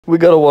We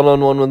got a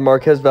one-on-one with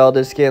Marquez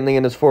Valdez-Scantling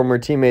and his former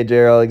teammate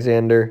Jaire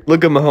Alexander.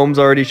 Look at Mahomes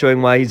already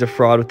showing why he's a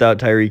fraud without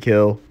Tyreek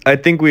Hill. I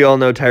think we all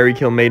know Tyreek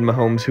Hill made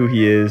Mahomes who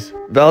he is.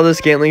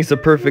 Valdez-Scantling's the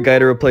perfect guy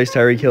to replace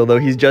Tyreek Hill, though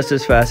he's just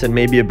as fast and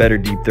maybe a better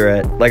deep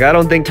threat. Like, I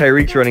don't think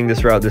Tyreek's running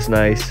this route this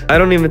nice. I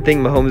don't even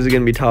think Mahomes is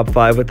going to be top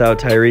 5 without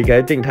Tyreek.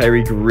 I think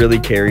Tyreek really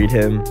carried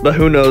him. But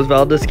who knows,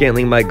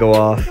 Valdez-Scantling might go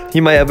off.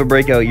 He might have a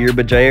breakout year,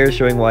 but Jaire is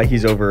showing why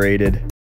he's overrated.